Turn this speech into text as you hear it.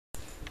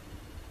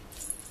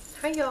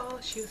Hi y'all,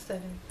 it's You7.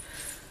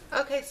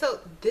 Okay, so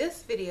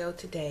this video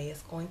today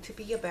is going to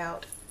be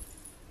about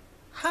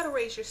how to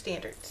raise your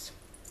standards.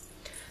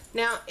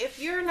 Now, if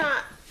you're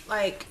not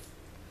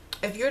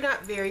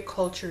very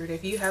cultured,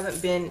 if you haven't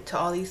been to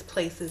all these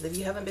places, if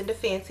you haven't been to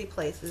fancy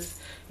places,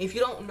 if you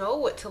don't know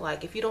what to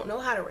like, if you don't know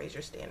how to raise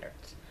your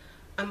standards,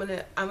 I'm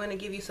gonna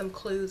give you some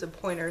clues and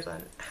pointers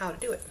on how to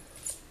do it.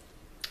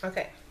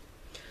 Okay,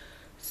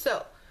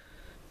 so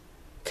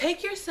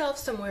take yourself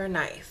somewhere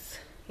nice,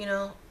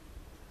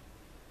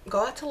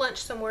 go out to lunch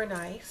somewhere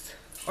nice,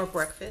 or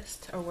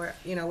breakfast, or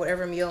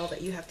whatever meal that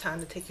you have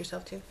time to take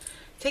yourself to.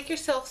 Take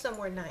yourself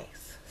somewhere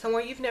nice,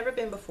 somewhere you've never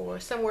been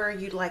before, somewhere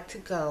you'd like to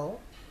go,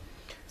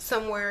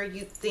 somewhere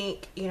you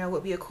think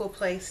would be a cool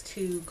place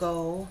to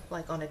go,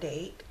 like on a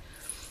date,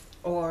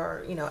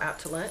 or out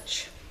to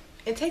lunch,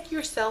 and take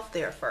yourself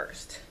there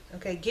first.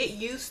 Okay, get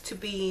used to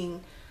being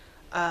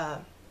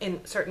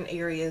in certain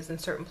areas and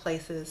certain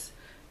places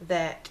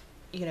that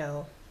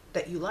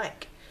that you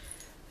like.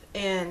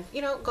 And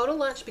go to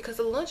lunch, because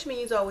the lunch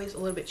menu is always a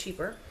little bit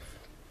cheaper.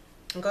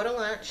 Go to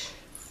lunch,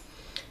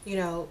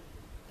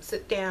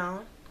 sit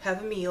down,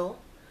 have a meal,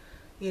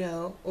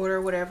 order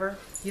whatever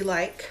you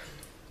like.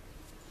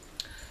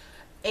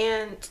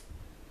 And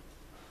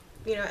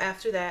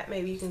after that,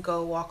 maybe you can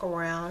go walk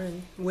around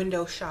and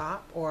window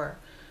shop, or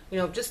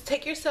just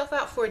take yourself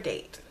out for a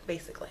date.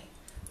 Basically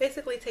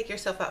take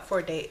yourself out for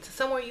a date to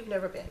somewhere you've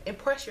never been.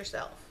 Impress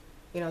yourself.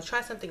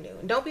 Try something new,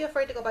 and don't be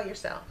afraid to go by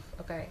yourself.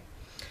 Okay,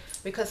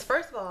 because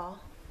first of all,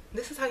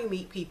 this is how you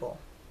meet people.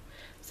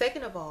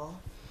 Second of all,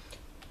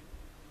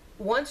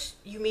 once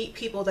you meet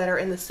people that are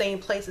in the same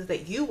places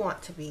that you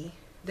want to be,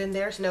 then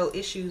there's no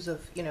issues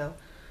of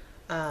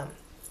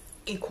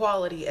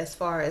equality as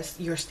far as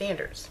your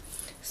standards.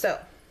 So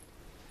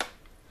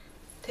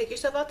take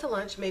yourself out to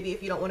lunch. Maybe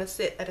if you don't want to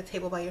sit at a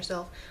table by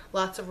yourself,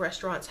 lots of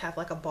restaurants have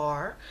like a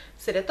bar.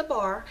 Sit at the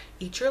bar,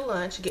 eat your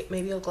lunch, get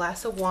maybe a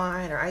glass of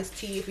wine or iced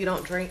tea if you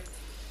don't drink.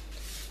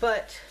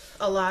 But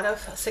a lot of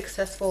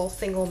successful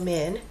single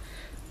men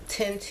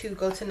tend to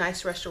go to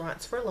nice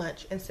restaurants for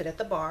lunch and sit at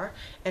the bar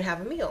and have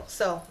a meal.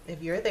 So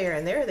if you're there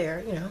and they're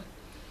there,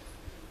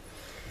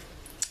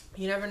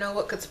 you never know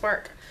what could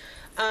spark.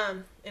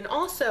 And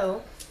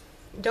also,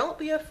 don't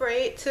be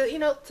afraid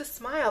to to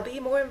smile. Be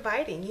more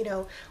inviting.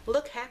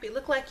 Look happy,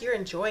 look like you're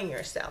enjoying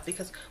yourself,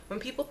 because when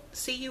people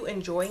see you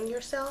enjoying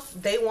yourself,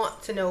 they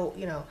want to know,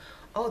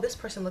 oh, this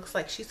person looks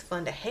like she's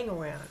fun to hang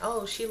around.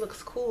 Oh, she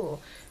looks cool,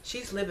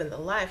 she's living the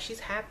life, she's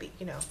happy.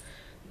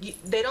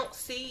 They don't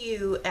see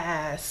you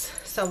as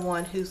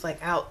someone who's like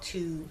out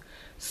to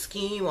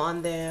scheme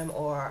on them,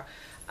 or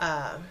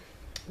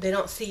they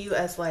don't see you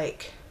as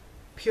like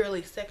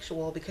purely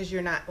sexual, because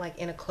you're not like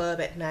in a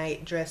club at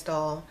night dressed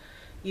all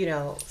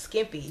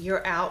skimpy.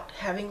 You're out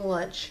having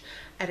lunch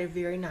at a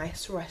very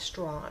nice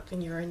restaurant,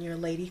 and you're in your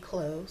lady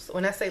clothes.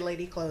 When I say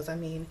lady clothes, I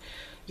mean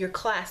your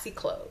classy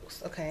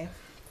clothes. Okay,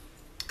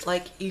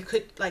 like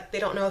they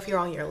don't know if you're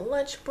on your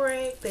lunch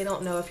break, they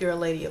don't know if you're a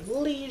lady of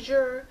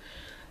leisure,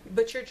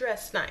 but you're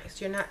dressed nice.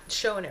 You're not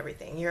showing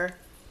everything. You're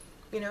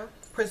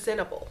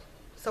presentable,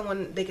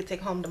 someone they could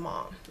take home to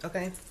mom.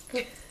 Okay.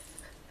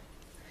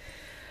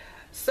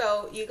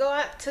 So you go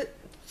out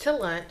to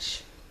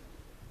lunch.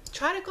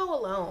 Try to go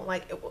alone.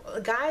 Like,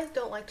 guys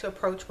don't like to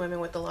approach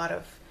women with a lot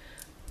of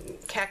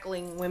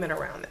cackling women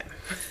around them.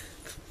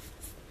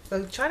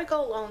 So try to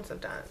go alone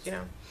sometimes.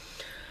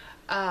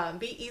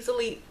 Be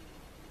easily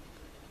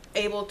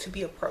able to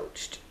be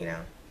approached.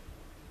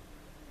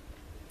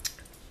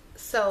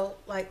 So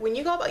like when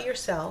you go by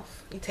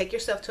yourself, you take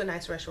yourself to a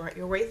nice restaurant,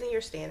 you're raising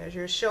your standards,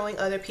 you're showing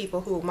other people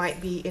who might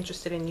be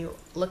interested in you,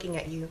 looking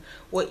at you,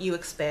 what you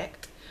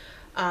expect.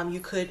 You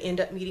could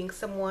end up meeting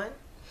someone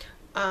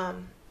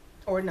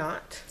or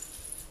not.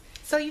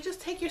 So you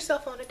just take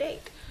yourself on a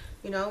date.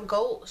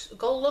 Go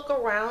look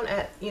around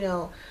at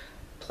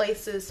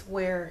places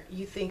where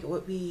you think it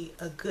would be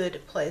a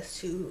good place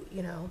to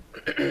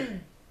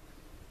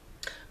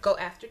go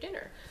after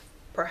dinner.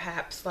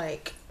 Perhaps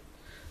like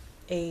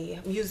a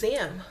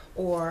museum,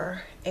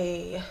 or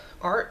a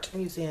art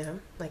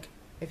museum. Like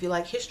if you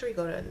like history,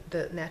 go to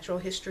the Natural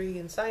History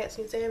and Science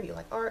Museum. You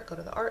like art, go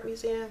to the art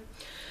museum,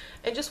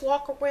 and just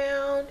walk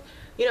around.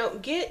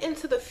 Get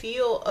into the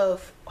feel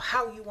of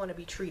how you want to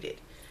be treated,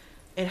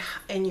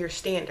 and your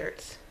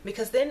standards.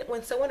 Because then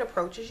when someone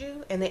approaches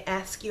you and they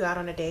ask you out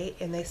on a date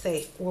and they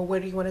say, well, where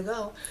do you want to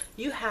go?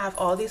 You have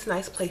all these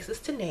nice places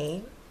to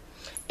name,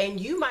 and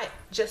you might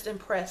just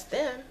impress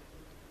them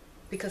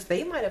because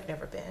they might have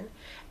never been,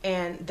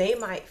 and they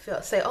might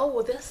say, oh,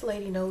 well, this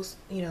lady knows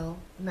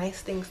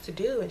nice things to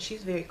do, and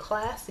she's very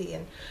classy,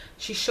 and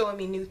she's showing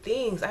me new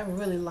things. I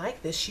really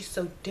like this. She's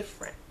so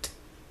different.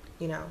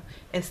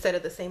 Instead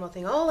of the same old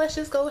thing, oh, let's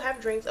just go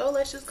have drinks, oh,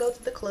 let's just go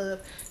to the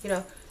club.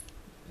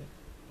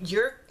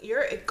 You're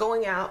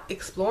going out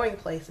exploring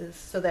places,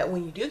 so that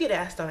when you do get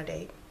asked on a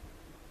date,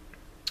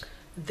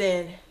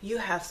 then you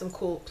have some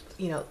cool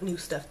new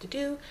stuff to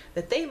do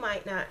that they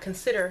might not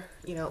consider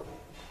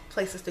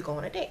places to go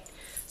on a date.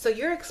 So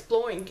you're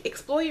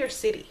explore your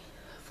city,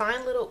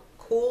 find little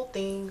cool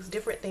things,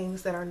 different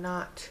things that are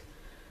not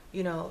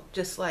you know,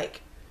 just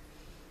like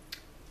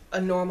a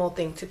normal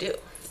thing to do.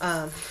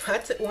 I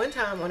took one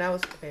time when I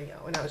was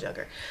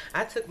younger,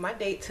 I took my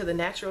date to the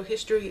Natural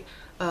History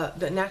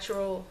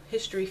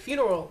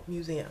Funeral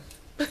Museum.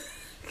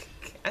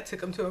 I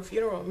took him to a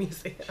funeral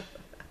museum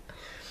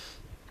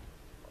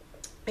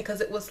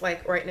because it was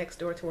like right next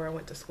door to where I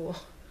went to school.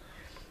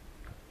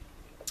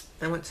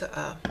 I went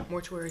to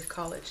Mortuary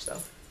College,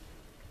 so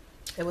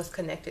it was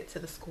connected to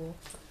the school.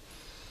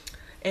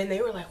 And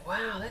they were like,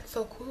 wow, that's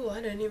so cool.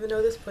 I didn't even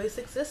know this place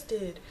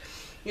existed,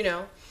 you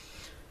know.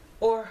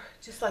 Or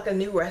just like a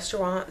new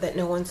restaurant that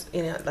no one's,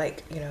 you know,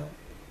 like, you know,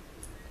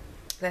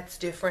 that's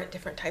different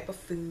type of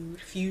food,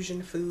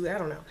 fusion food, I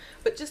don't know.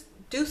 But just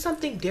do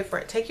something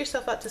different. Take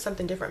yourself out to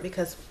something different,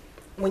 because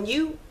when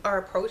you are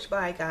approached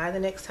by a guy the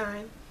next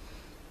time,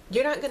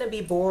 you're not going to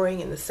be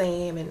boring and the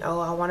same and, oh,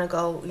 I want to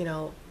go, you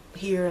know,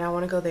 here and I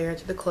want to go there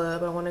to the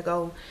club. I want to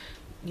go,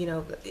 you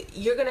know,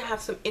 you're going to have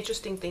some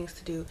interesting things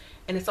to do.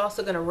 And it's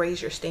also going to raise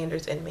your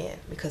standards in men,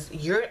 because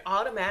you're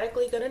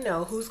automatically going to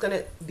know who's going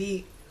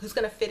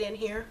to fit in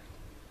here,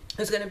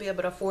 who's going to be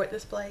able to afford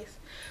this place,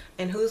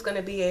 and who's going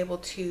to be able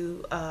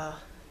to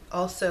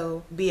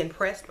also be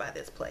impressed by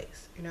this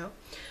place, you know.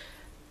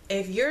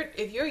 If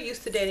you're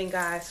used to dating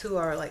guys who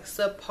are like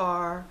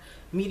subpar,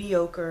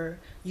 mediocre,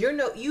 you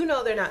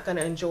know they're not going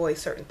to enjoy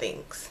certain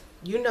things.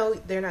 You know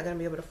they're not going to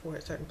be able to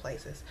afford certain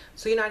places.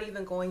 So you're not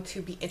even going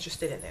to be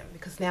interested in them,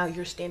 because now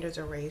your standards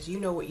are raised. You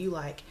know what you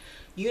like.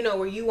 You know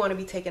where you want to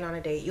be taken on a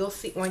date. You'll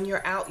see when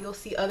you're out, you'll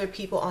see other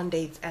people on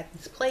dates at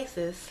these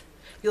places.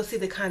 You'll see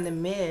the kind of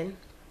men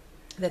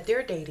that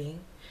they're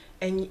dating,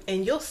 and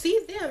you'll see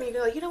them.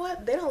 You're like, you know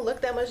what? They don't look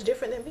that much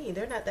different than me.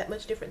 They're not that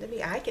much different than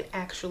me. I can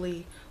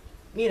actually,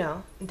 you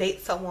know,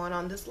 date someone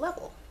on this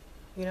level.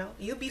 You know,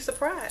 you'd be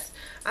surprised.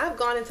 I've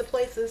gone into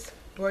places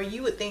where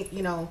you would think,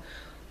 you know,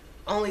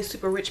 only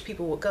super rich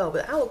people would go,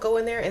 but I would go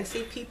in there and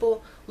see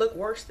people look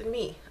worse than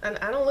me. And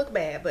I don't look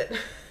bad, but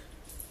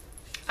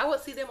I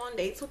would see them on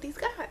dates with these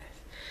guys,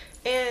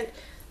 and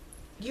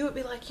you would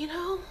be like, you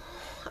know,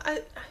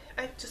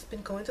 I've just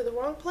been going to the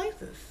wrong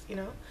places, you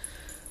know.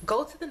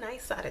 Go to the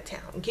nice side of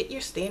town. Get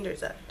your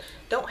standards up.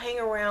 Don't hang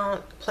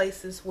around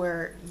places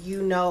where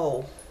you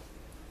know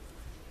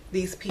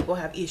these people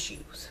have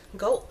issues.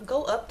 Go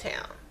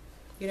uptown,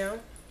 you know.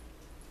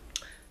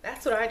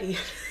 That's what I did.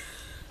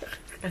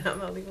 And I'm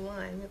not even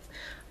lying.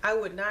 I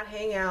would not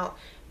hang out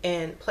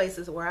in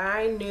places where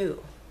I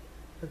knew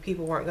the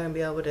people weren't going to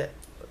be able to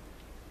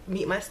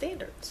meet my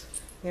standards,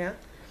 you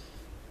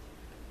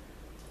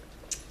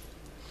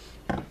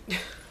know.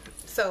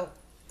 So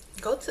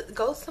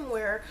go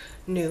somewhere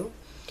new.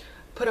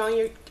 Put on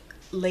your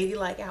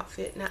ladylike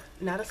outfit,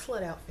 not a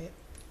slut outfit,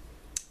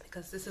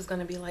 because this is going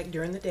to be like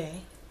during the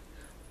day,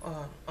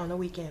 on the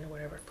weekend or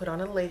whatever. Put on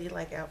a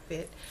ladylike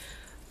outfit,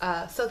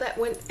 so that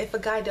if a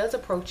guy does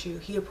approach you,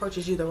 he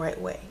approaches you the right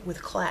way,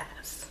 with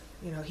class.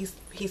 You know,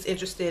 he's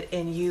interested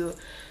in you,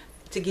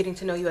 to getting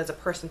to know you as a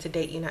person, to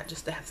date you, not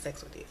just to have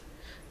sex with you.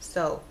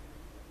 So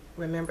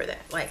remember that.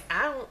 Like,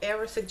 I don't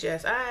ever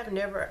suggest, I have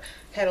never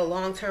had a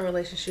long-term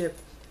relationship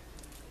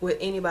with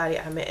anybody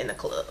I met in a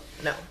club.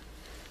 No.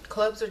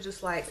 Clubs are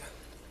just like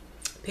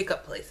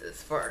pickup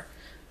places for,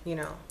 you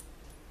know,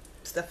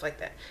 stuff like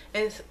that.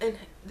 And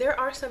there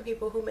are some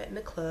people who met in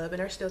the club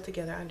and are still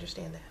together. I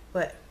understand that.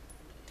 But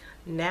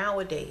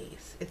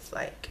nowadays, it's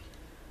like,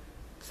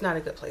 it's not a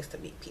good place to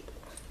meet people.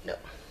 No.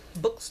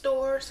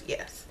 Bookstores,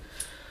 yes.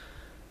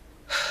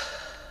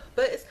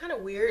 But it's kind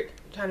of weird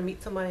trying to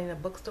meet somebody in a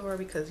bookstore,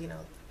 because, you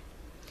know,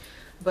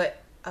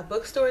 but a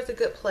bookstore is a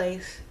good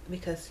place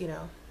because, you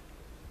know,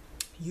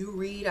 you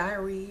read, I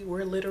read,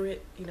 we're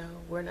literate, you know,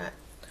 we're not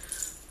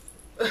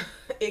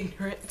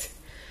ignorant,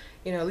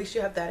 you know, at least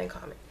you have that in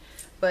common.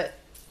 But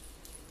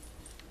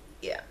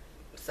yeah,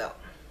 so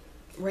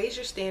raise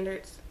your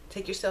standards,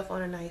 take yourself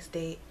on a nice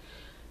date,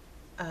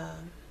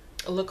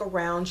 look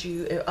around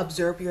you,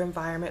 observe your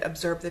environment,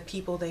 observe the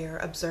people there,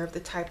 observe the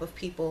type of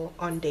people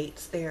on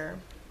dates there.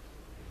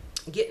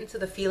 Get into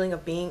the feeling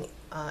of being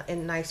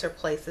in nicer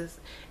places,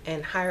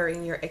 and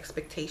hiring your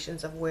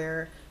expectations of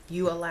where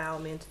you allow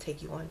men to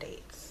take you on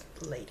dates.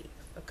 Ladies,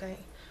 okay?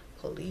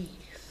 Please.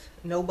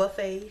 No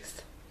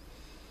buffets.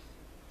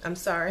 I'm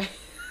sorry.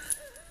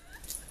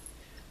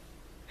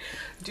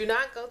 Do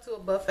not go to a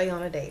buffet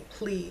on a date.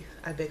 Please,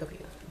 I beg of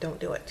you.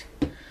 Don't do it.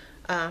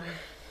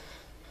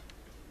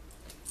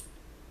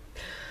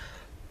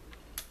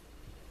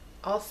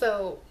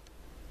 Also,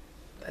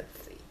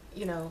 let's see,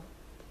 you know,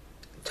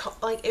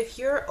 like if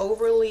you're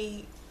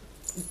overly,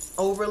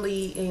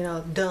 you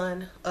know,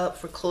 done up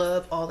for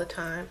club all the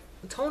time,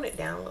 tone it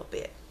down a little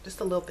bit, just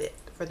a little bit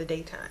for the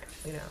daytime,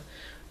 you know.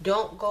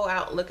 Don't go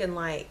out looking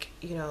like,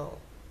 you know,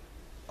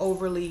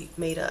 overly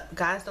made up.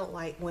 Guys don't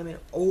like women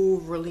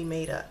overly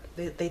made up.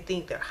 They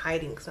think they're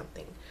hiding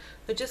something.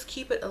 But just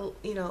keep it,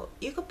 you know,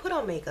 you can put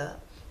on makeup,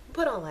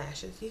 put on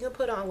lashes, you can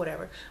put on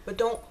whatever, but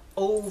don't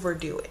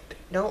overdo it.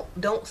 Don't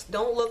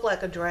look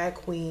like a drag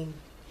queen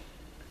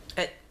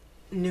at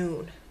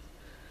noon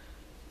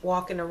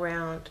walking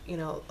around, you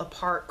know, a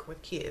park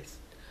with kids.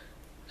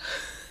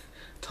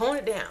 Tone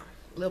it down.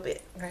 a little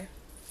bit, okay?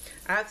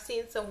 I've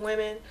seen some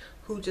women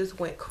who just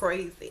went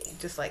crazy,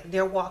 just like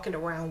they're walking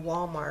around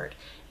Walmart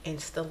in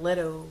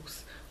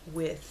stilettos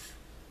with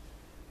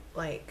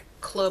like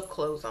club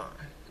clothes on,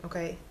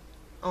 okay,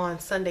 on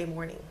Sunday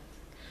morning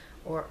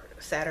or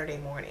Saturday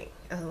morning.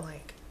 I'm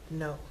like,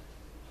 no.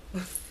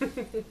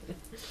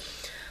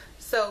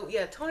 So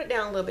yeah, tone it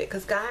down a little bit,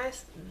 because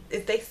guys,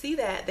 if they see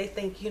that, they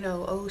think, you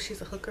know, oh,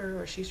 she's a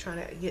hooker, or she's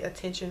trying to get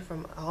attention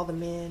from all the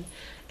men.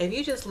 If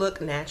you just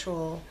look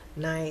natural,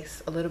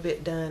 nice, a little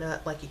bit done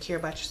up, like you care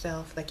about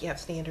yourself, like you have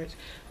standards,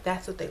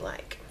 that's what they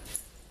like.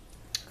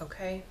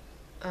 Okay.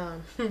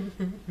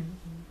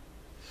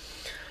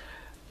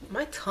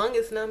 My tongue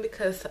is numb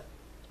because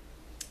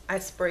I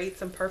sprayed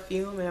some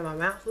perfume and my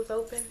mouth was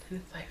open,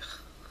 and it's like,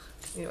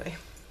 anyway.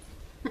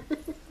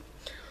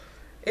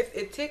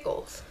 It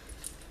tickles.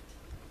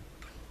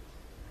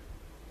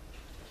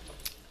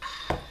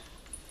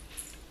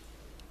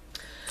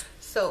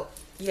 So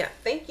yeah,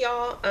 thank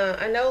y'all.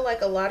 I know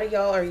like a lot of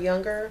y'all are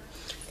younger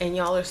and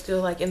y'all are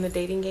still like in the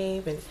dating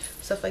game and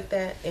stuff like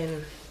that,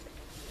 and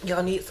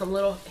y'all need some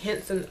little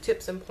hints and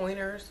tips and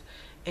pointers.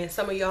 And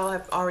some of y'all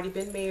have already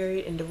been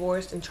married and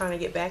divorced and trying to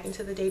get back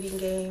into the dating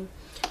game.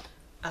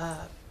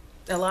 A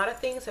lot of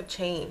things have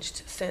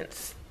changed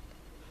since,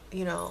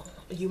 you know,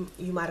 you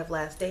might have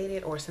last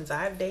dated, or since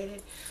I've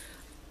dated.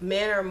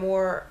 Men are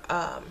more,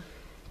 I'll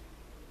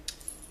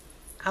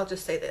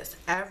just say this,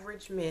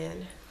 average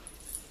men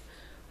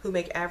who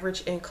make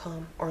average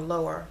income or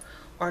lower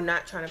are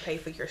not trying to pay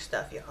for your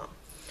stuff, y'all.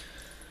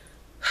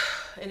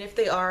 And if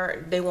they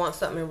are, they want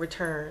something in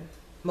return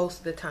most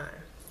of the time.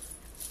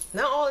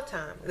 Not all the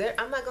time.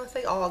 I'm not going to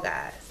say all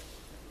guys.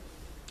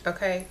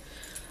 Okay?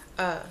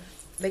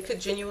 They could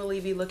genuinely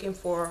be looking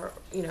for,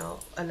 you know,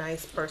 a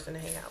nice person to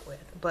hang out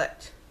with.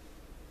 But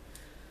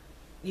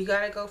you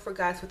got to go for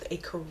guys with a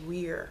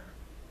career,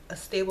 a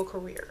stable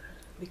career.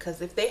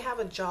 Because if they have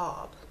a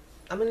job,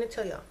 I'm going to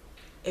tell y'all,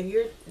 if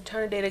you're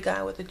trying to date a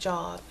guy with a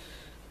job,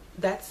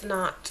 that's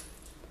not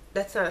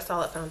a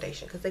solid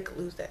foundation, because they could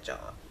lose that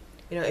job.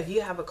 You know, if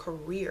you have a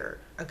career,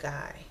 a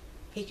guy,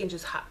 he can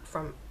just hop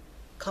from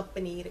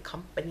company to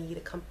company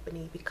to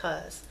company,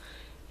 because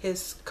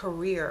his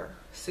career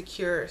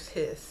secures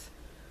his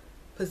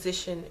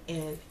position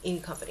in any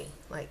company.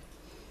 Like,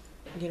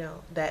 you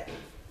know, that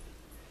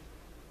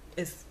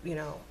is, you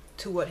know,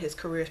 to what his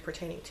career is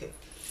pertaining to.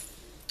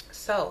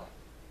 So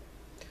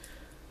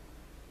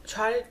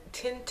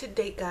tend to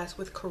date guys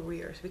with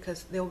careers,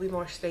 because they'll be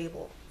more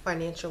stable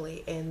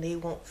financially, and they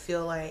won't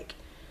feel like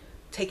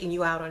taking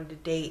you out on the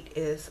date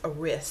is a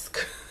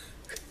risk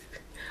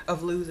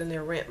of losing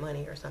their rent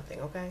money or something.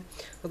 Okay,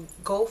 but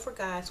go for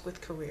guys with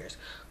careers.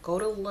 Go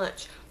to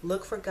lunch,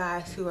 look for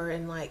guys who are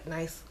in like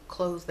nice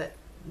clothes that,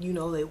 you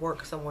know, they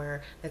work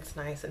somewhere that's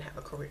nice and have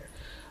a career.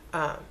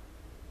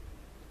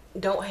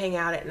 Don't hang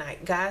out at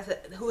night. Guys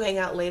who hang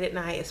out late at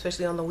night,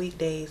 especially on the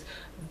weekdays,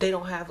 they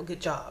don't have a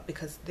good job,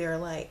 because they're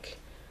like,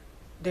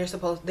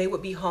 they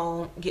would be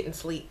home getting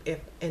sleep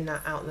and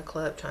not out in the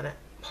club trying to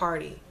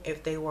party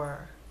if they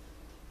were,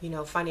 you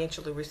know,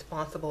 financially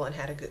responsible and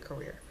had a good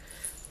career.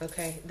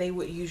 Okay, they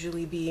would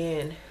usually be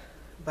in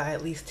by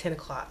at least 10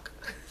 o'clock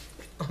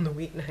on the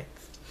weeknights.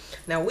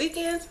 Now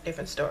weekends,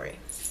 different story.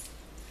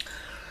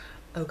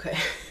 Okay.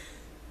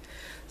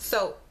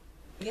 So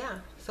yeah,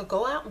 so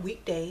go out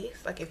weekdays.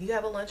 Like if you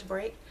have a lunch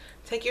break,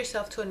 take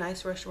yourself to a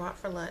nice restaurant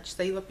for lunch.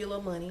 Save up your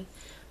little money.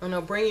 I don't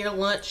know, bring your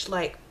lunch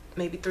like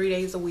maybe 3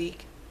 days a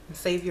week, and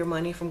save your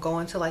money from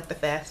going to like the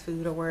fast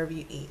food or wherever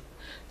you eat.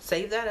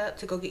 Save that up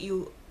to go get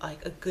you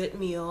like a good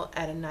meal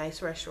at a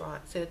nice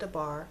restaurant. Sit at the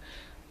bar,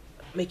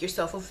 make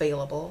yourself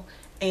available,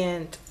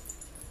 and,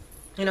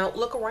 you know,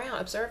 look around,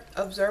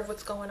 observe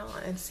what's going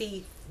on, and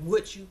see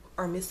what you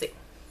are missing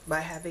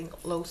by having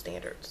low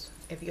standards.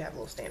 If you have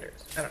low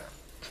standards, I don't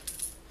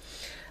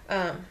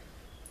know.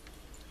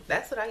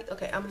 That's what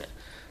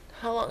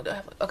how long do I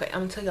have? Okay,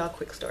 I'm gonna tell y'all a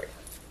quick story.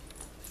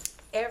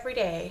 Every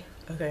day,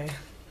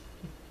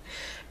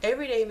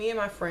 me and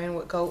my friend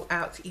would go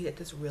out to eat at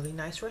this really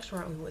nice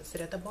restaurant. We would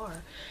sit at the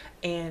bar,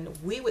 and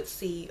we would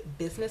see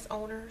business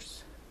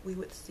owners, we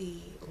would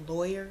see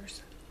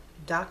lawyers,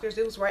 doctors.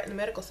 It was right in the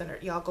medical center.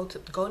 Y'all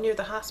go near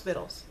the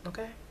hospitals,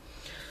 okay?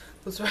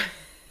 It was right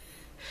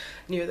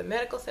near the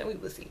medical center. We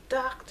would see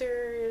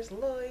doctors,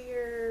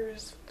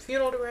 lawyers,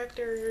 funeral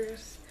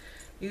directors,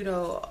 you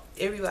know,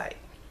 everybody.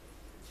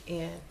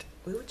 And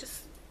we would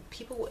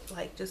people would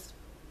like just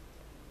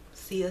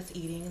see us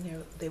eating,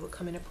 and they would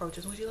come and approach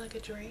us. Would you like a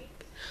drink?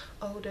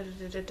 Oh, da da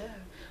da da da.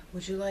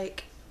 Would you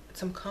like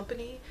some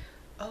company?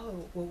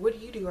 Oh, well, what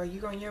do you do? Are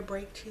you on your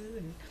break too?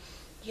 And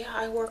yeah,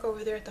 I work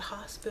over there at the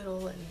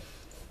hospital, and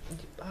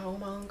I own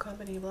my own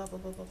company, blah blah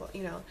blah blah blah,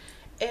 you know.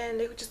 And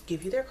they would just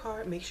give you their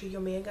card, make sure your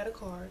man got a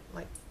card,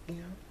 like, you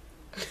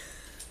know.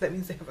 That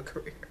means they have a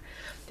career.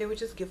 They would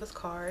just give us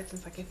cards, and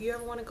it's like, if you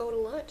ever want to go to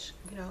lunch,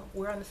 you know,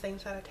 we're on the same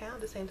side of town,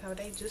 the same time of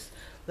day, just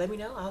let me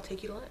know, I'll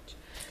take you to lunch.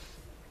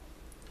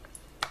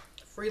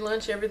 Free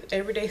lunch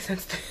every day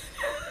since then.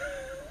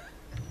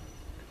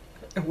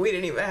 We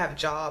didn't even have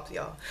jobs,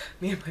 y'all.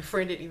 Me and my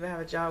friend didn't even have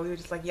a job. We were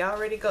just like, y'all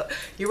ready to go?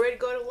 You ready to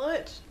go to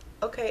lunch?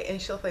 Okay.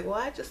 And she was like, well,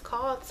 I just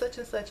called such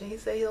and such, and he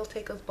said he'll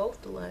take us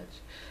both to lunch.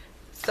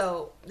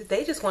 So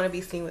they just want to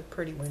be seen with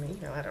pretty women,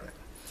 you know, I don't know.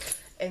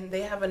 And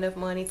they have enough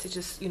money to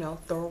just, you know,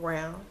 throw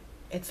around.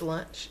 It's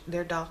lunch.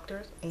 They're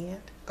doctors.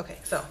 And okay,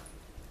 so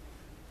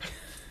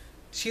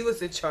she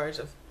was in charge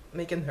of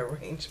making the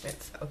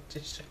arrangements. I would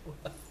just show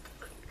up.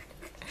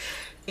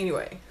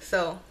 Anyway,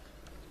 so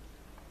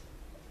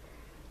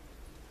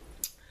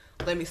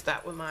let me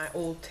stop with my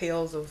old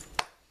tales of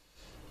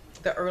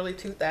the early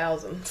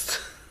 2000s.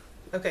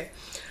 Okay,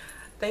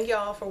 thank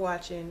y'all for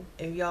watching.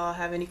 If y'all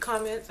have any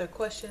comments or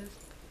questions,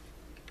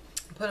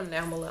 put them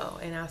down below,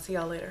 and I'll see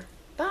y'all later.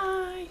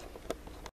 Bye.